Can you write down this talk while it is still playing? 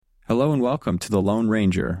Hello and welcome to The Lone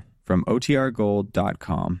Ranger from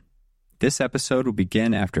OTRGold.com. This episode will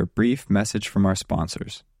begin after a brief message from our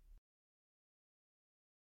sponsors.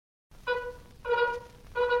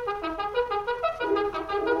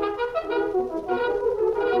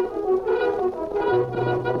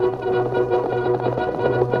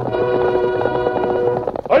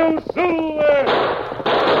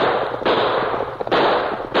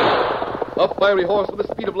 A fiery horse with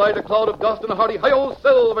the speed of light, a cloud of dust, and a hearty hi-yo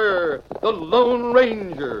Silver, the Lone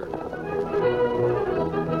Ranger.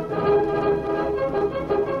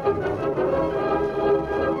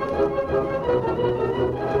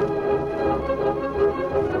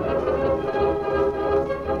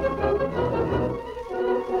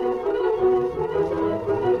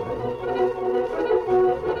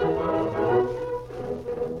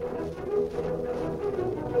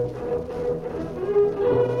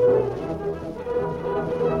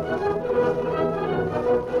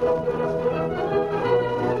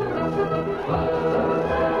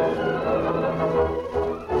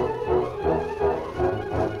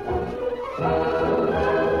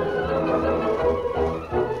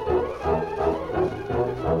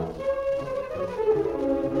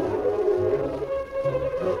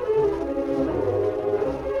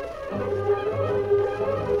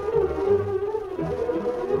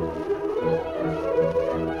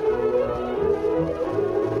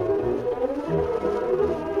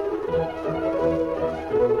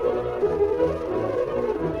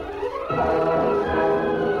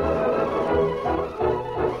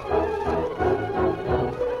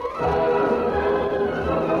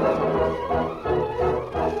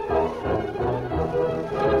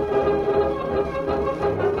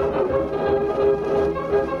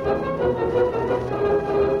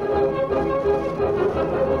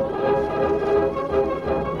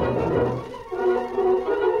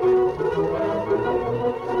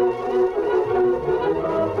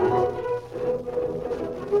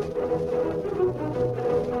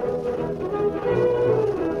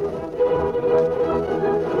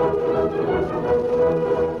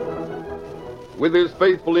 With his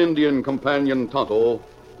faithful Indian companion Tonto,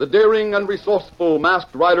 the daring and resourceful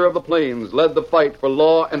masked rider of the plains led the fight for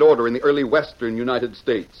law and order in the early western United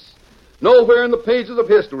States. Nowhere in the pages of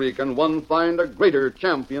history can one find a greater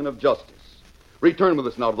champion of justice. Return with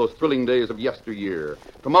us now to those thrilling days of yesteryear.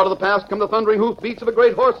 From out of the past come the thundering hoofbeats of a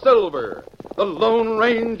great horse, Silver. The Lone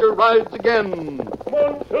Ranger rides again. Come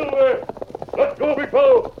on, Silver! Let's go, big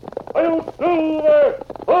fellow! Hi-yo, Silver!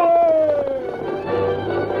 Hi!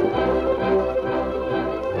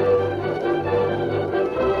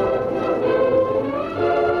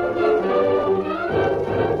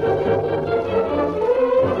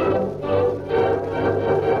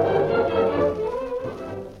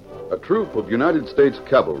 A troop of United States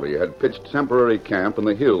cavalry had pitched temporary camp in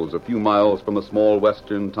the hills a few miles from the small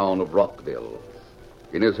western town of Rockville.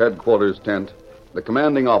 In his headquarters tent, the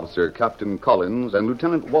commanding officer, Captain Collins, and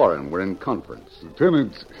Lieutenant Warren were in conference.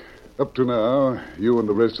 Lieutenant, up to now, you and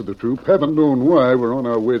the rest of the troop haven't known why we're on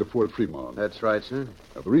our way to Fort Fremont. That's right, sir.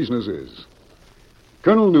 Now, the reason is this.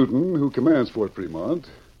 Colonel Newton, who commands Fort Fremont,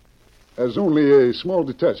 has only a small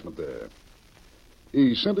detachment there.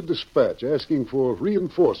 He sent a dispatch asking for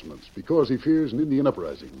reinforcements because he fears an Indian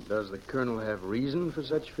uprising. Does the colonel have reason for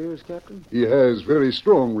such fears, Captain? He has very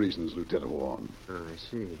strong reasons, Lieutenant Warren. Oh, I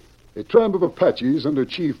see. A tribe of Apaches under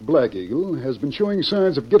Chief Black Eagle has been showing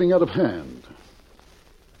signs of getting out of hand.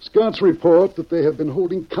 Scouts report that they have been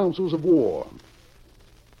holding councils of war.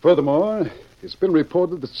 Furthermore, it's been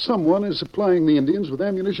reported that someone is supplying the Indians with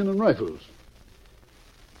ammunition and rifles.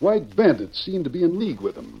 White bandits seem to be in league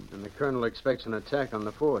with them. And the colonel expects an attack on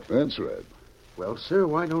the fort. That's right. Well, sir,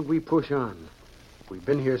 why don't we push on? We've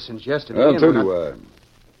been here since yesterday. I'll tell you why.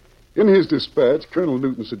 In his dispatch, Colonel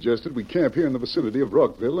Newton suggested we camp here in the vicinity of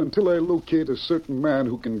Rockville until I locate a certain man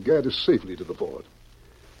who can guide us safely to the fort.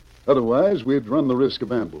 Otherwise, we'd run the risk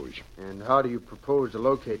of ambush. And how do you propose to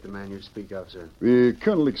locate the man you speak of, sir? The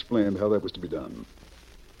colonel explained how that was to be done.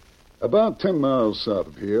 About 10 miles south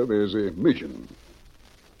of here, there's a mission.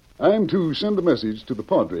 I'm to send a message to the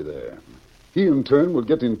padre there. He, in turn, will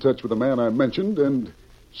get in touch with the man I mentioned and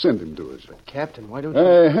send him to us. But, Captain, why don't you...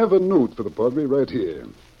 I have a note for the padre right here.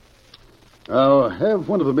 I'll have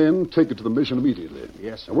one of the men take it to the mission immediately.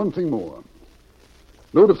 Yes, sir. And one thing more.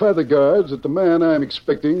 Notify the guards that the man I'm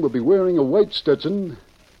expecting will be wearing a white Stetson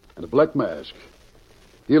and a black mask.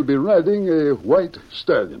 He'll be riding a white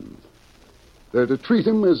stallion. They're to treat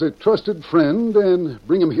him as a trusted friend and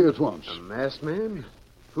bring him here at once. A masked man?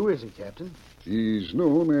 Who is he, Captain? He's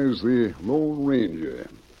known as the Lone Ranger.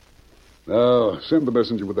 Now, send the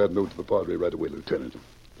messenger with that note to the padre right away, Lieutenant.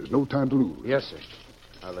 There's no time to lose. Yes, sir.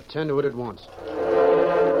 I'll attend to it at once.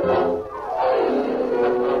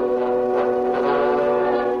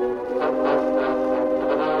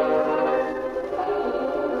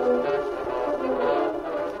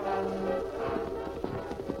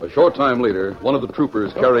 A short time later, one of the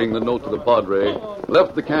troopers carrying the note to the Padre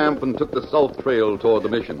left the camp and took the south trail toward the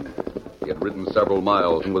mission. He had ridden several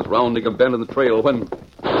miles and was rounding a bend in the trail when...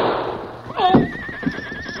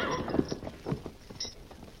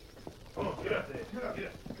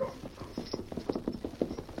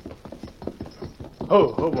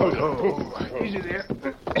 Oh. Easy there.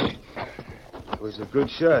 It was a good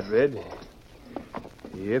shot, Red.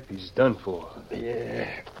 Yep, he's done for. Yeah,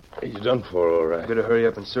 he's done for, all right. Better hurry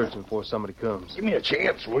up and search him before somebody comes. Give me a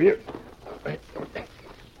chance, will you? Hey,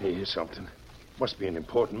 here's something. Must be an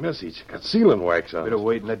important message. Got sealing wax on it. Better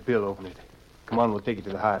wait and let Bill open it. Come on, we'll take it to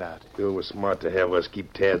the hideout. Bill was smart to have us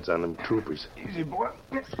keep tabs on them troopers. Easy, boy.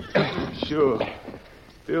 Sure.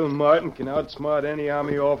 Bill and Martin can outsmart any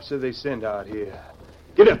army officer they send out here.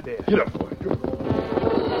 Get up there. Get up, boy.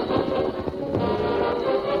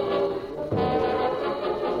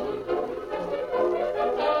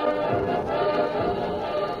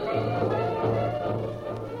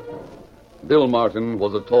 Bill Martin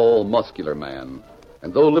was a tall, muscular man,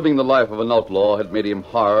 and though living the life of an outlaw had made him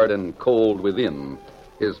hard and cold within,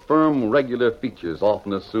 his firm, regular features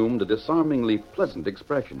often assumed a disarmingly pleasant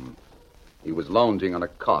expression. He was lounging on a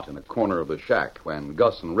cot in a corner of the shack when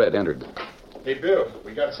Gus and Red entered. Hey, Bill,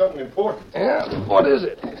 we got something important. Yeah? What is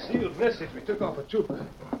it? A sealed message we took off a trooper.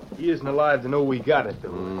 He isn't alive to know we got it, though.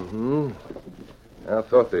 Mm-hmm. I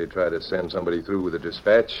thought they'd try to send somebody through with a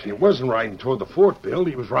dispatch. He wasn't riding toward the fort, Bill.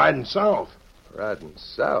 He was riding south. Riding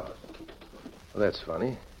south? Well, that's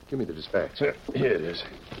funny. Give me the dispatch. Here it is.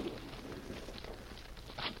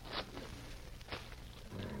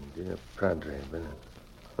 Dear Padre,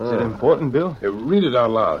 Is it important, Bill? Hey, read it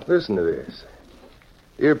out loud. Listen to this.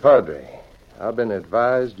 Dear Padre, I've been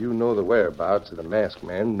advised you know the whereabouts of the masked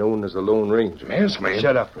man known as the Lone Ranger. Masked man?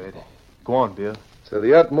 Shut up, Red. Go on, Bill. It's of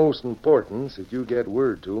the utmost importance that you get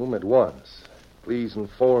word to him at once. Please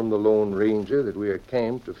inform the Lone Ranger that we are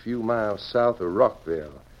camped a few miles south of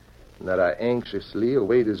Rockville and that I anxiously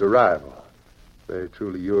await his arrival. Very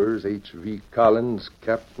truly yours, H.V. Collins,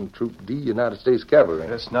 Captain Troop D, United States Cavalry.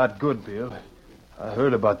 That's not good, Bill. I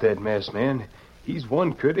heard about that masked man. He's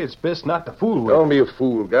one critter it's best not to fool with. Don't be a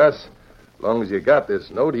fool, Gus. As long as you got this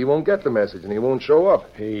note, he won't get the message and he won't show up.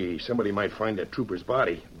 Hey, somebody might find that trooper's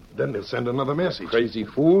body. Then they'll send another message. Crazy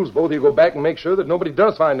fools. Both of you go back and make sure that nobody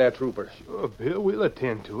does find that trooper. Sure, Bill, we'll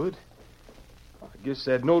attend to it. I guess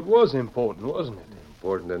that note was important, wasn't it?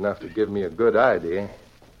 Important enough to give me a good idea.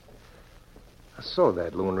 I saw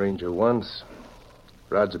that Lone Ranger once.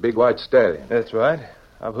 Rides a big white stallion. That's right.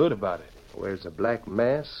 I've heard about it. Wears a black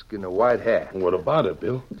mask and a white hat. What about it,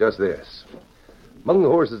 Bill? Just this. Among the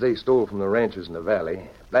horses they stole from the ranchers in the valley,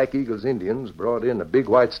 Black Eagle's Indians brought in a big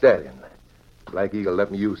white stallion. Black Eagle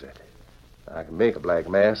let me use it. I can make a black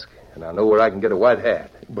mask, and I know where I can get a white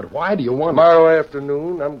hat. But why do you want... Tomorrow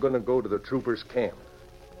afternoon, I'm going to go to the troopers' camp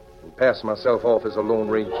and pass myself off as a Lone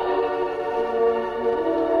Ranger.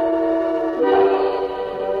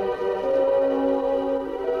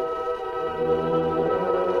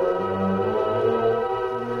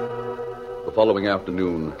 The following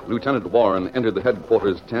afternoon, Lieutenant Warren entered the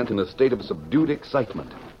headquarters tent in a state of subdued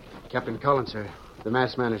excitement. Captain Collins, sir. The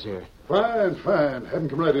masked man is here. Fine. Have him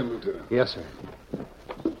come right in, Lieutenant. Yes, sir.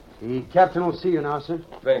 The captain will see you now, sir.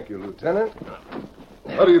 Thank you, Lieutenant.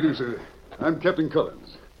 How do you do, sir? I'm Captain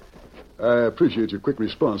Collins. I appreciate your quick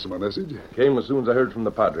response to my message. Came as soon as I heard from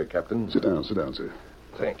the Padre, Captain. Sit down, sir.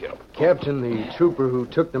 Thank you. Captain, the trooper who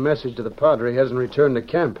took the message to the Padre hasn't returned to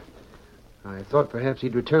camp. I thought perhaps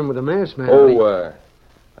he'd return with the masked man.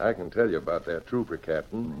 I can tell you about that trooper,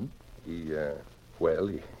 Captain. Mm-hmm. He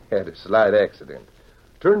had a slight accident.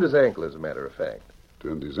 Turned his ankle, as a matter of fact.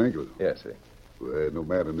 Turned his ankle? Yes, sir. Well, no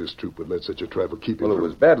man in this troop would let such a trifle keep him Well, it from...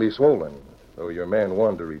 was badly swollen. Though your man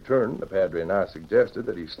wanted to return, the Padre and I suggested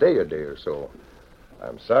that he stay a day or so.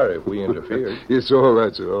 I'm sorry if we interfered. It's all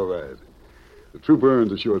right, sir, all right. The trooper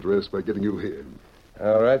earned a short rest by getting you here.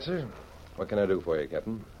 All right, sir. What can I do for you,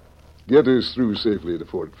 Captain? Get us through safely to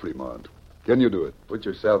Fort Fremont. Can you do it? Put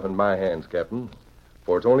yourself in my hands, Captain.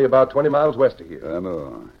 For it's only about 20 miles west of here. I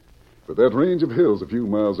know. But that range of hills a few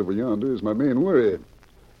miles over yonder is my main worry.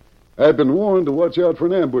 I've been warned to watch out for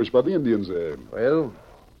an ambush by the Indians there. Well,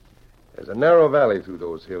 there's a narrow valley through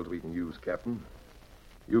those hills we can use, Captain.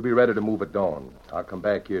 You'll be ready to move at dawn. I'll come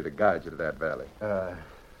back here to guide you to that valley.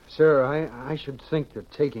 Sir, I should think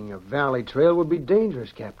that taking a valley trail would be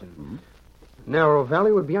dangerous, Captain. Mm-hmm. Narrow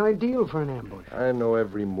valley would be ideal for an ambush. I know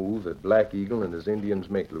every move that Black Eagle and his Indians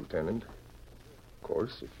make, Lieutenant. Of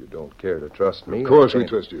course, if you don't care to trust me... Of course we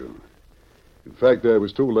trust you. In fact, I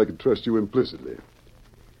was told I could trust you implicitly.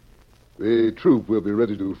 The troop will be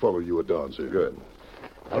ready to follow you at dawn, sir. Good.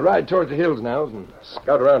 I'll ride toward the hills now and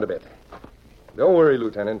scout around a bit. Don't worry,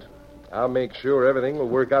 Lieutenant. I'll make sure everything will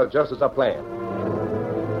work out just as I planned.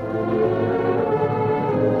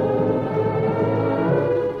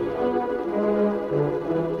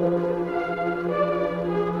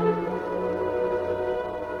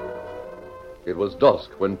 It was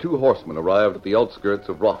dusk when two horsemen arrived at the outskirts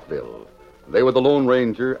of Rockville. They were the Lone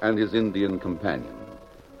Ranger and his Indian companion.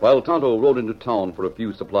 While Tonto rode into town for a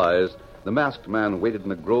few supplies, the masked man waited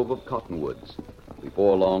in a grove of cottonwoods.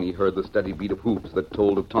 Before long, he heard the steady beat of hoofs that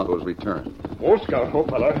told of Tonto's return. Oh, Scout. Oh,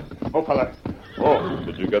 fella. Oh, fella. Oh,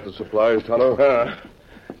 did you get the supplies, Tonto?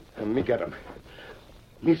 Me get 'em.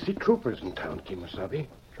 Me see troopers in town, Kemosabe.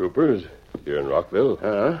 Troopers? Here in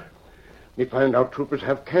Rockville? Me find out troopers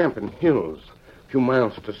have camp in hills, a few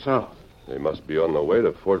miles to the south. They must be on the way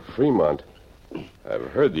to Fort Fremont.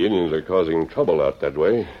 I've heard the Indians are causing trouble out that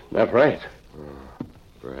way. That's right.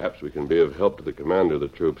 Perhaps we can be of help to the commander of the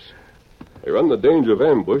troops. They run the danger of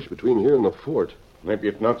ambush between here and the fort. Maybe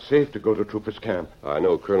it's not safe to go to troopers' camp. I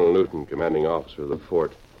know Colonel Newton, commanding officer of the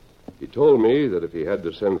fort. He told me that if he had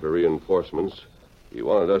to send for reinforcements, he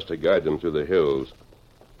wanted us to guide them through the hills.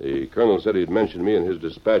 The colonel said he'd mentioned me in his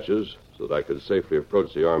dispatches so that I could safely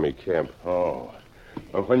approach the army camp. Oh.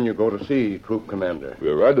 Well, when you go to see troop commander?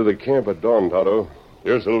 We'll ride to the camp at dawn, Tonto.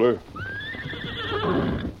 Here, Silver.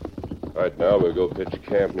 Right now, we'll go pitch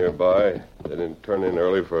camp nearby, then turn in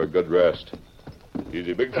early for a good rest.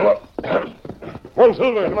 Easy, big fella. One,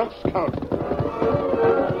 Silver. Come on, Scout.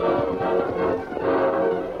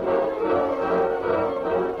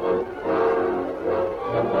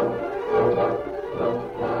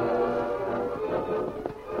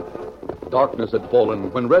 Darkness had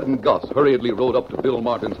fallen when Red and Gus hurriedly rode up to Bill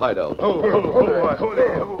Martin's hideout. Well,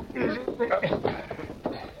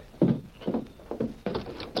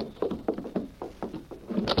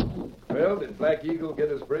 did Black Eagle get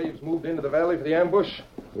his braves moved into the valley for the ambush?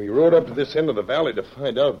 We rode up to this end of the valley to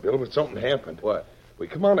find out, Bill, but something happened. What? We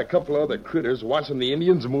come on a couple of other critters watching the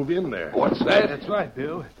Indians move in there. What's that? That's right,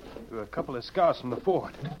 Bill. There were a couple of scouts from the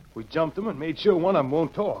fort. We jumped them and made sure one of them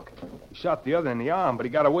won't talk. We shot the other in the arm, but he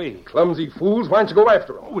got away. Clumsy fools. Why don't you go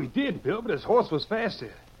after him? Oh, we did, Bill, but his horse was faster.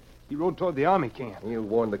 He rode toward the army camp. You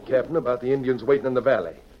warned the captain about the Indians waiting in the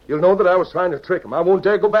valley. You'll know that I was trying to trick him. I won't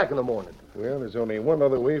dare go back in the morning. Well, there's only one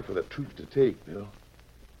other way for the troops to take, Bill.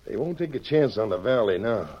 They won't take a chance on the valley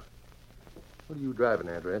now. What are you driving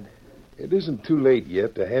at, Red? It isn't too late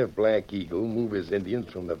yet to have Black Eagle move his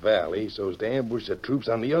Indians from the valley so as to ambush the troops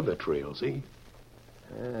on the other trail, see?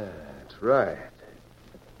 That's right.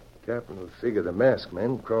 Captain would figure the masked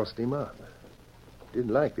men crossed him up.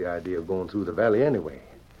 Didn't like the idea of going through the valley anyway.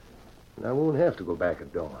 And I won't have to go back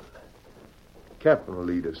at dawn. Captain will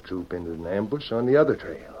lead his troop into an ambush on the other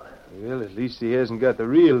trail. Well, at least he hasn't got the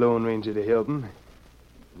real Lone Ranger to help him.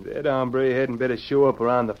 That hombre hadn't better show up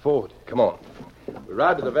around the fort. Come on. We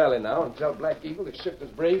ride to the valley now and tell Black Eagle to shift his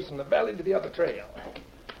braves from the valley to the other trail.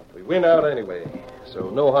 We win out anyway, so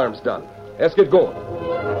no harm's done. Let's get going.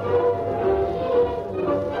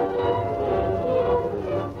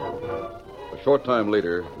 A short time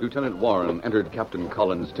later, Lieutenant Warren entered Captain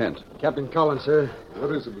Collins' tent. Captain Collins, sir.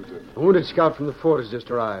 What is it, Lieutenant? A wounded scout from the fort has just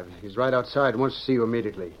arrived. He's right outside and wants to see you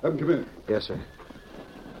immediately. Have him come in. Yes, sir.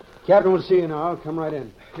 Captain will see you now. Come right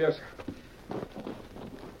in. Yes, sir.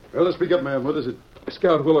 Well, let's speak up, man. What is it?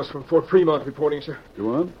 Scout Willis from Fort Fremont reporting, sir.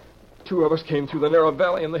 Go on. Two of us came through the narrow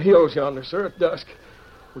valley in the hills yonder, sir, at dusk.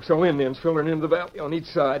 We saw Indians filtering into the valley on each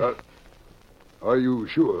side. Are you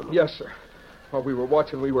sure? Yes, sir. While we were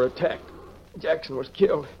watching, we were attacked. Jackson was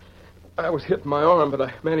killed. I was hit in my arm, but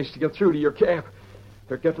I managed to get through to your camp.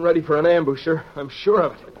 They're getting ready for an ambush, sir. I'm sure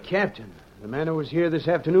of it. Captain, the man who was here this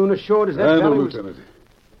afternoon assured us that I know, valley was... Lieutenant.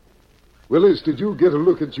 Willis, did you get a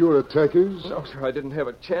look at your attackers? No, sir, I didn't have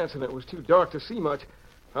a chance, and it was too dark to see much.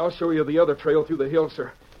 I'll show you the other trail through the hills,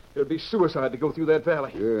 sir. It'd be suicide to go through that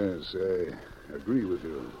valley. Yes, I agree with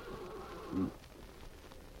you.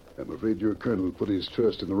 I'm afraid your colonel put his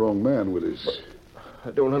trust in the wrong man, Willis.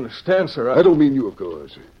 I don't understand, sir. I don't mean you, of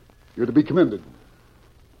course. You're to be commended.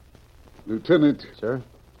 Lieutenant. Sir?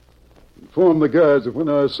 Inform the guards that when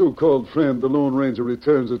our so-called friend, the Lone Ranger,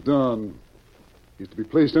 returns at dawn, he's to be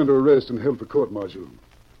placed under arrest and held for court-martial.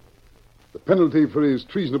 The penalty for his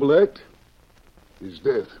treasonable act is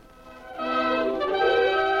death.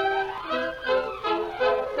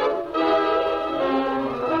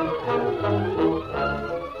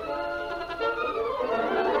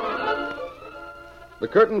 The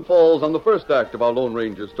curtain falls on the first act of our Lone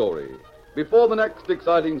Ranger story. Before the next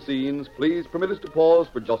exciting scenes, please permit us to pause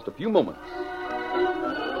for just a few moments.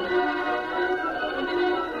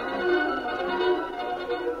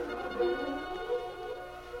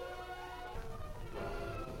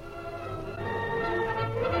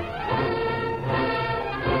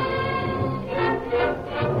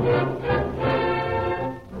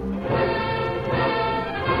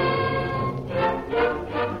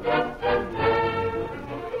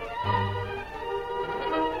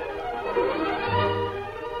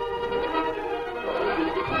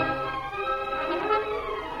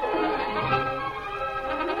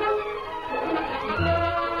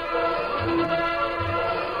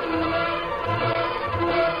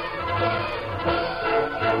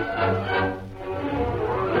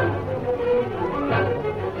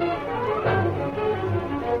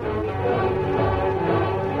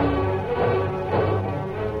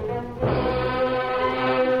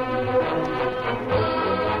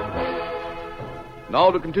 Now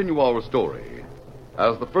to continue our story.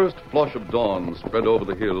 As the first flush of dawn spread over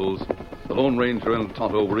the hills, the Lone Ranger and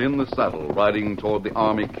Tonto were in the saddle, riding toward the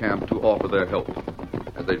army camp to offer their help.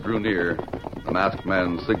 As they drew near, the masked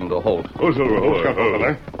man signaled a halt. Oh, Silver,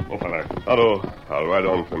 oh, fella. Tonto, I'll ride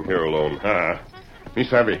on from here alone. Me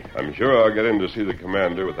savvy. I'm sure I'll get in to see the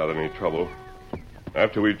commander without any trouble.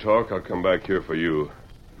 After we talk, I'll come back here for you.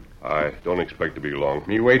 I don't expect to be long.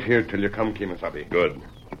 Me wait here till you come, Kimasabi. Good.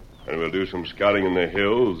 And we'll do some scouting in the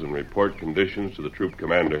hills and report conditions to the troop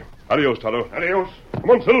commander. Adios, Tonto. Adios. Come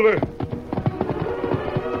on, Silver.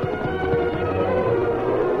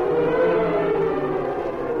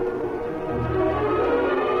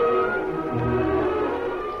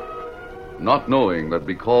 Not knowing that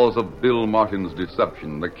because of Bill Martin's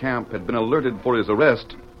deception, the camp had been alerted for his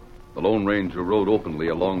arrest, the Lone Ranger rode openly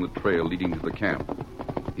along the trail leading to the camp.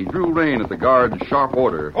 He drew rein at the guard's sharp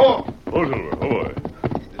order. Oh, Silver, boy.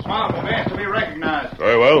 Dismount, advance to be recognized.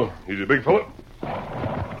 Very well. He's a big fellow.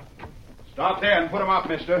 Stop there and put him up,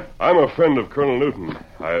 mister. I'm a friend of Colonel Newton.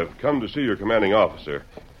 I have come to see your commanding officer.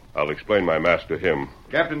 I'll explain my mask to him.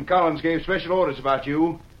 Captain Collins gave special orders about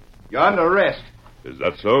you. You're under arrest. Is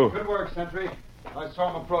that so? Good work, Sentry. I saw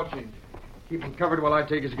him approaching. Keep him covered while I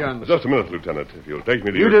take his guns. Just a minute, Lieutenant. If you'll take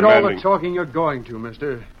me to You your did all commanding... the talking you're going to,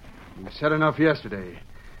 mister. You said enough yesterday.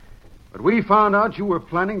 But we found out you were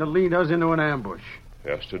planning to lead us into an ambush.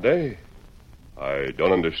 Yesterday? I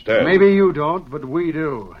don't understand. Maybe you don't, but we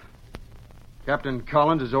do. Captain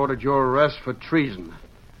Collins has ordered your arrest for treason.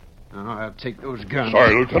 Now, I'll take those guns.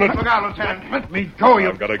 Sorry, Lieutenant. Look out, Lieutenant. Let me go, you...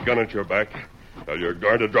 I've got a gun at your back. Tell your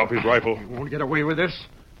guard to drop his rifle. You won't get away with this.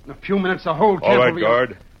 In a few minutes, the whole camp All right, will be...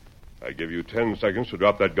 guard. I give you 10 seconds to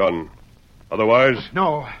drop that gun. Otherwise...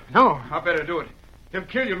 No. I better do it. He'll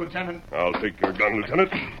kill you, Lieutenant. I'll take your gun,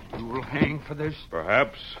 Lieutenant. You will hang for this?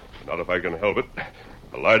 Perhaps. Not if I can help it.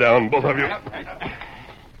 Now lie down, both of you.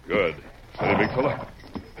 Good. Steady, big fella.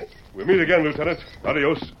 We'll meet again, Lieutenant.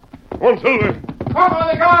 Adios. Come on, Silver. Come on,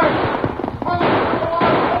 the guard!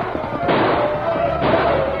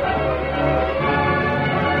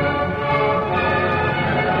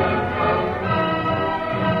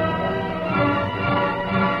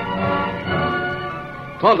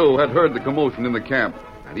 Tonto had heard the commotion in the camp,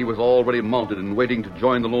 and he was already mounted and waiting to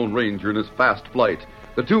join the Lone Ranger in his fast flight.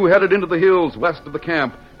 The two headed into the hills west of the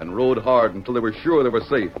camp and rode hard until they were sure they were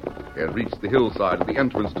safe. They had reached the hillside at the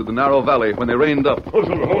entrance to the narrow valley when they reined up. Oh,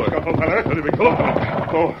 Silver, hold. Steady, big fella.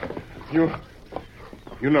 Oh,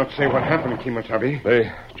 you not say what happened, Kimasabi?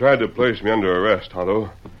 They tried to place me under arrest,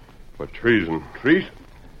 Tonto, for treason. Treason?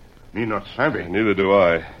 Me not savvy. Neither do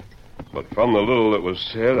I. But from the little that was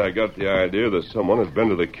said, I got the idea that someone had been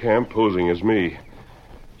to the camp posing as me.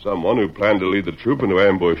 Someone who planned to lead the troop into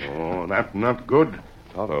ambush. Oh, that's not good.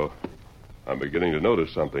 Tonto, I'm beginning to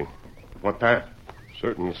notice something. What that?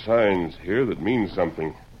 Certain signs here that mean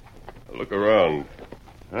something. Now look around.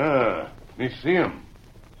 Me see 'em.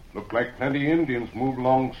 Look like plenty Indians move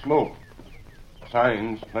along slope.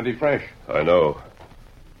 Signs plenty fresh. I know.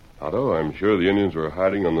 Tonto, I'm sure the Indians were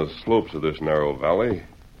hiding on the slopes of this narrow valley,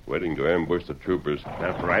 waiting to ambush the troopers.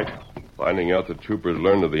 That's right. Finding out the troopers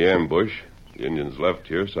learned of the ambush, the Indians left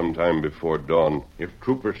here sometime before dawn. If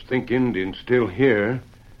troopers think Indians still here,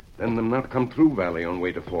 then they'll not come through valley on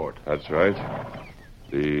way to fort. That's right.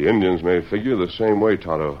 The Indians may figure the same way,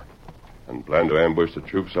 Tonto, and plan to ambush the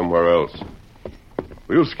troops somewhere else.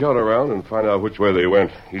 We'll scout around and find out which way they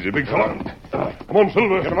went. Easy, big fella. Come on,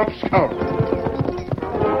 Silver. Get 'em up, Scout.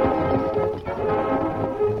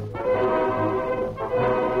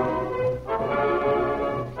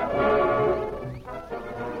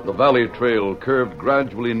 The valley trail curved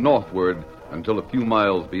gradually northward until a few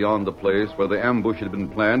miles beyond the place where the ambush had been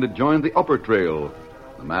planned, it joined the upper trail.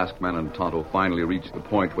 The masked man and Tonto finally reached the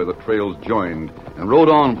point where the trails joined and rode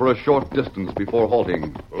on for a short distance before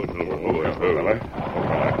halting.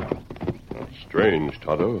 That's strange,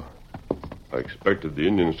 Tonto. I expected the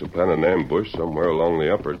Indians to plan an ambush somewhere along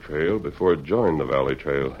the upper trail before it joined the valley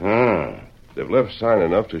trail. They've left sign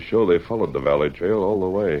enough to show they followed the valley trail all the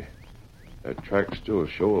way. Their tracks still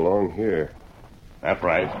show along here. That's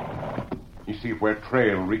right. You see where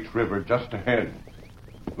trail reach river just ahead.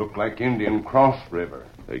 Look like Indian cross river.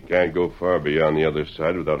 They can't go far beyond the other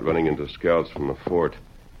side without running into scouts from the fort.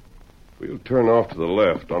 We'll turn off to the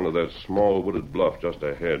left onto that small wooded bluff just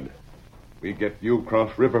ahead. We get view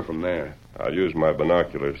cross river from there. I'll use my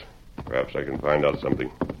binoculars. Perhaps I can find out something.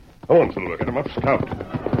 Come on, Silver. Get him up, scout.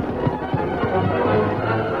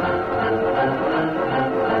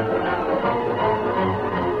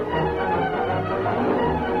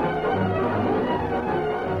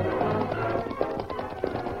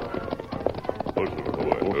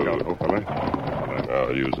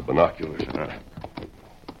 I'll use the binoculars.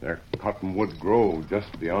 There's Cottonwood Grove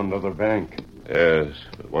just beyond the other bank. Yes,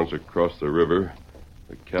 but once across the river,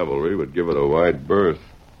 the cavalry would give it a wide berth.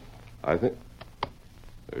 I think...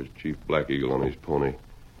 There's Chief Black Eagle on his pony.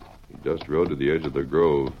 He just rode to the edge of the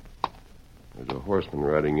grove. There's a horseman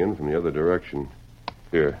riding in from the other direction.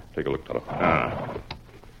 Here, take a look, Tonto.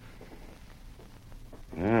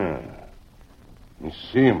 You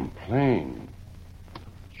see him plain.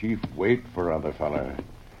 Chief wait for other fella.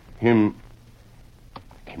 Him...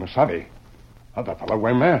 Kimasabi. Other fella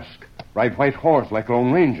wear mask. Ride white horse like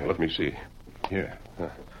Lone Ranger. Let me see. Here.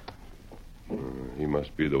 He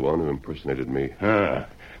must be the one who impersonated me.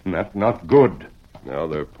 Not good. Now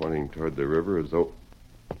they're pointing toward the river as though...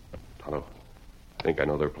 Tonto, I think I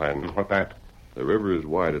know their plan. What that? The river is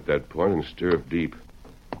wide at that point and stirrup deep.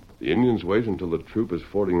 The Indians wait until the troop is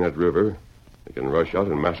fording that river. They can rush out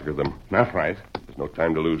and massacre them. That's right. There's no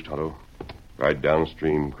time to lose, Tonto. Ride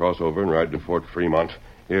downstream, cross over, and ride to Fort Fremont.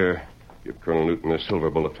 Here, give Colonel Newton a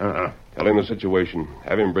silver bullet. Tell him the situation.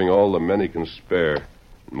 Have him bring all the men he can spare.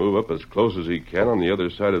 And move up as close as he can on the other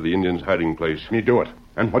side of the Indians' hiding place. Me do it.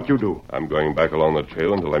 And what you do? I'm going back along the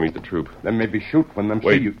trail until I meet the troop. Then maybe shoot when them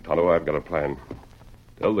Wait, see you. Tonto, I've got a plan.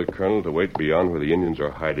 Tell the colonel to wait beyond where the Indians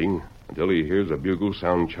are hiding until he hears a bugle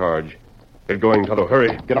sound charge. Get going, Tonto.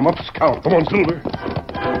 Hurry. Get him up, scout. Come on, Silver.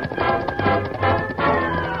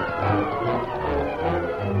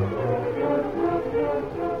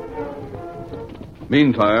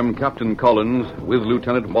 Meantime, Captain Collins, with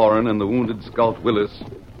Lieutenant Warren and the wounded scout Willis,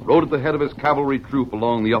 rode at the head of his cavalry troop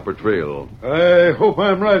along the upper trail. I hope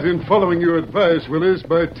I'm right in following your advice, Willis,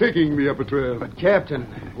 by taking the upper trail. But, Captain,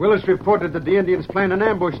 Willis reported that the Indians planned an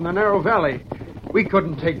ambush in the narrow valley. We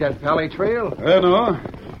couldn't take that valley trail. I know.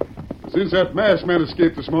 Since that masked man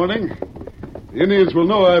escaped this morning, the Indians will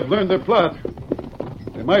know I've learned their plot.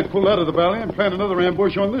 They might pull out of the valley and plan another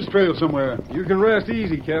ambush on this trail somewhere. You can rest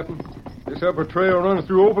easy, Captain. This upper trail runs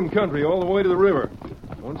through open country all the way to the river.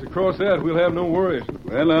 Once across that, we'll have no worries.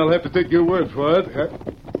 Well, I'll have to take your word for it.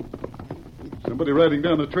 Somebody riding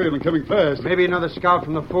down the trail and coming fast. Maybe another scout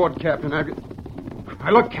from the fort, Captain.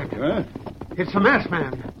 I look, Captain. Huh? It's the masked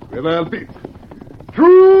man. Well, I'll be...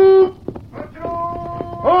 Troop!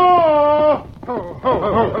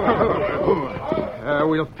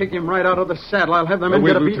 We'll pick him right out of the saddle. I'll have them in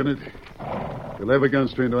wait, get a beat. Lieutenant. We'll have a gun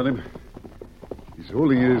strained on him. He's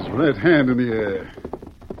holding his right hand in the air.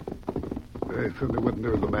 I thought they wouldn't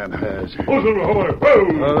know the man has.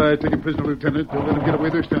 All right, take him prisoner, Lieutenant. Don't let him get away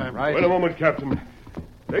this time. Right. Wait a moment, Captain.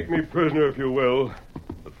 Take me prisoner if you will.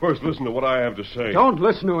 But first listen to what I have to say. Don't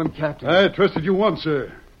listen to him, Captain. I trusted you once,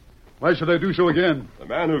 sir. Why should I do so again? The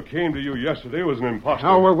man who came to you yesterday was an imposter.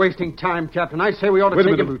 Now we're wasting time, Captain. I say we ought to Wait a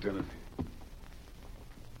take minute, him... Lieutenant.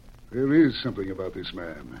 There is something about this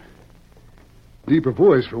man. Deeper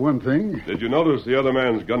voice, for one thing. Did you notice the other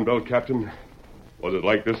man's gun belt, Captain? Was it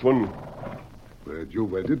like this one? By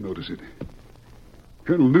Jove, I did notice it.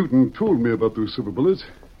 Colonel Newton told me about those silver bullets.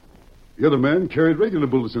 The other man carried regular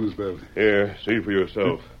bullets in his belt. Here, see for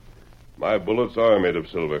yourself. My bullets are made of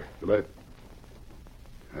silver. Well,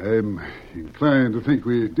 I'm inclined to think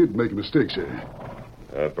we did make a mistake, sir.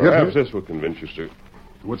 Perhaps this will convince you, sir.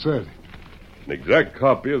 What's that? An exact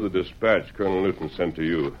copy of the dispatch Colonel Newton sent to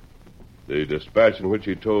you. The dispatch in which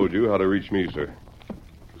he told you how to reach me, sir.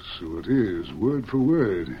 So it is, word for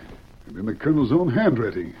word. And in the colonel's own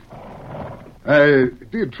handwriting. I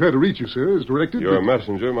did try to reach you, sir, as directed. Your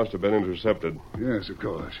messenger must have been intercepted. Yes, of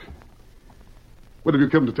course. What have you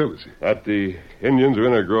come to tell us? That the Indians are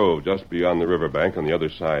in a grove just beyond the riverbank on the other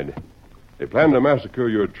side. They plan to massacre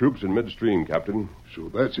your troops in midstream, Captain. So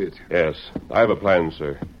that's it. Yes, I have a plan,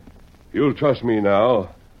 sir. If you'll trust me now,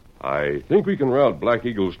 I think we can rout Black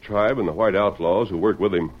Eagle's tribe and the white outlaws who work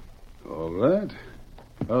with him. All right.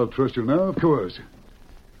 I'll trust you now, of course.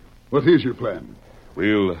 What is your plan?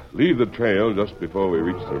 We'll leave the trail just before we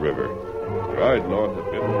reach the river. Ride north a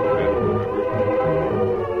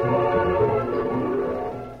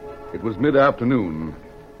bit. It was mid-afternoon.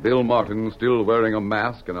 Bill Martin, still wearing a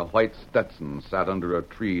mask and a white Stetson, sat under a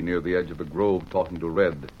tree near the edge of the grove talking to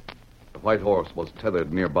Red. The white horse was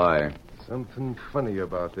tethered nearby. Something funny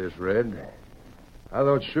about this, Red. I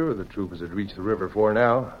thought sure the troopers had reached the river for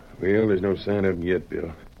now. Well, there's no sign of them yet,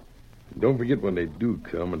 Bill. Don't forget when they do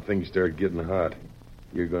come and things start getting hot.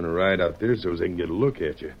 You're going to ride out there so they can get a look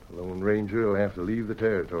at you. The Lone Ranger will have to leave the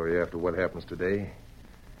territory after what happens today.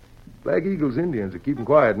 Black Eagle's Indians are keeping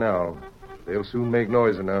quiet now. They'll soon make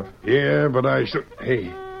noise enough. Yeah, but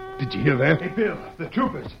Hey, did you hear that? Hey, Bill, the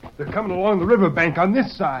troopers. They're coming along the riverbank on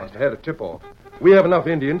this side. Must have had a tip-off. We have enough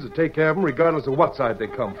Indians to take care of them regardless of what side they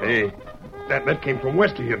come from. Hey, that came from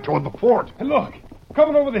west of here toward the fort. And look,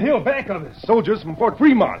 coming over the hill back of us. Soldiers from Fort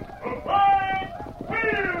Fremont.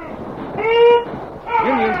 The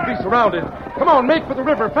Indians will be surrounded. Come on, make for the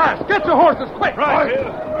river fast. Get your horses, quick.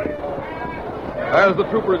 Right. As the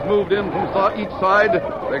troopers moved in from each side,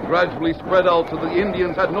 they gradually spread out so the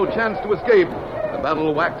Indians had no chance to escape. The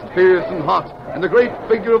battle waxed fierce and hot, and the great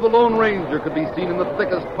figure of the Lone Ranger could be seen in the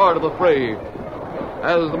thickest part of the fray.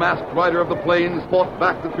 As the masked rider of the plains fought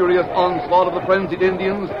back the furious onslaught of the frenzied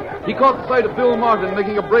Indians, he caught sight of Bill Martin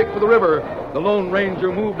making a break for the river. The Lone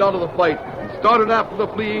Ranger moved out of the fight and started after the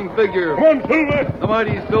fleeing figure. Come on, Silver! The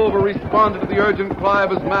mighty Silver responded to the urgent cry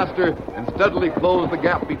of his master and steadily closed the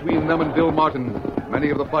gap between them and Bill Martin. Many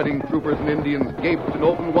of the fighting troopers and Indians gaped in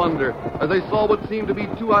open wonder as they saw what seemed to be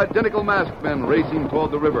two identical masked men racing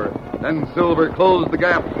toward the river. Then Silver closed the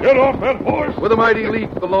gap. Get off that horse! With a mighty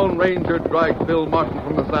leap, the Lone Ranger dragged Bill Martin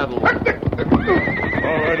from the saddle.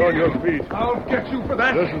 All right, on your feet. I'll get you for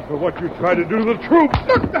that. This is for what you tried to do to the troops.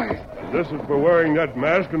 This is for wearing that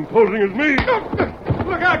mask and posing as me.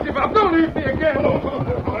 Look out, you Bob. Don't leave me again.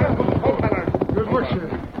 Good work, sir.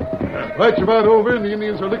 Fight's about over, and the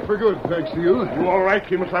Indians are licked for good, thanks to you. You all right,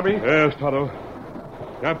 Kimasabi? Yes, Tonto.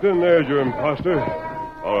 Captain, there's your imposter.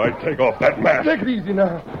 All right, take off that mask. Take it easy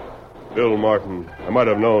now. Bill Martin. I might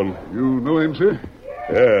have known. You know him, sir?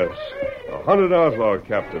 Yes. A hunted outlaw,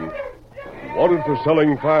 Captain. Wanted for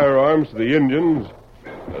selling firearms to the Indians,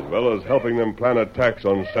 as well as helping them plan attacks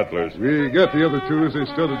on settlers. We got the other two as they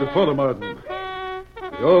started to follow Martin.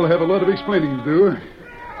 They all have a lot of explaining to do.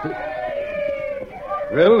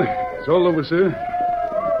 Well, it's all over, sir.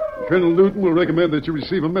 Colonel Newton will recommend that you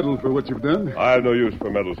receive a medal for what you've done. I have no use for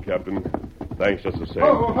medals, Captain. Thanks just the same.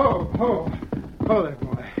 Oh there,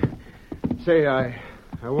 boy. Say, I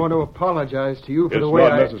want to apologize to you for It's the way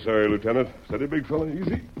not necessary, Lieutenant. Steady, big fella.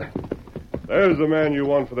 Easy. There's the man you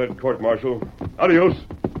want for that court-martial. Adios.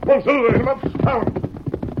 Come on, Silver. Come up. Down.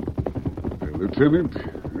 Lieutenant,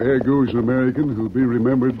 there goes an American who'll be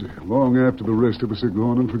remembered long after the rest of us are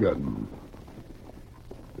gone and forgotten.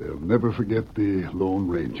 They'll never forget the Lone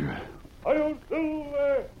Ranger. Adios,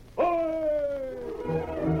 Silver.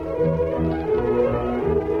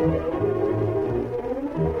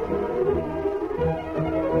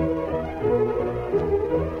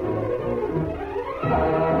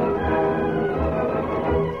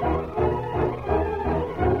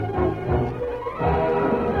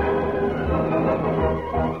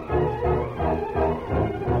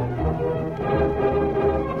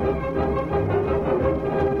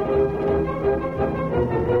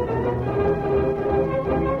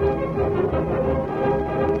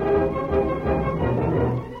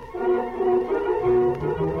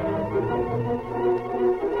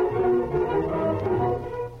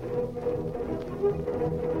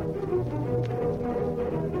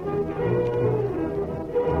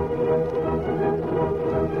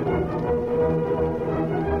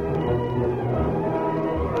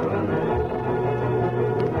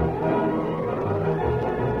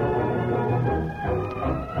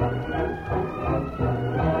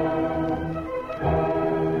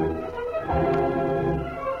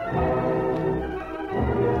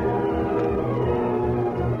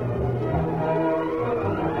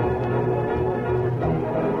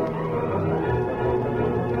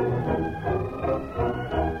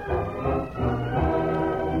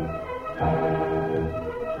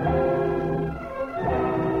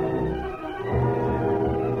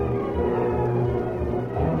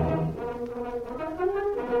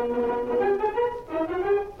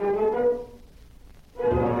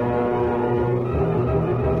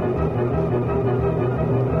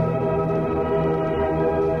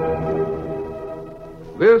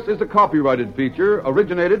 This is a copyrighted feature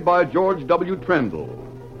originated by George W. Trendle.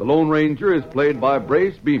 The Lone Ranger is played by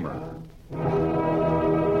Brace Beamer.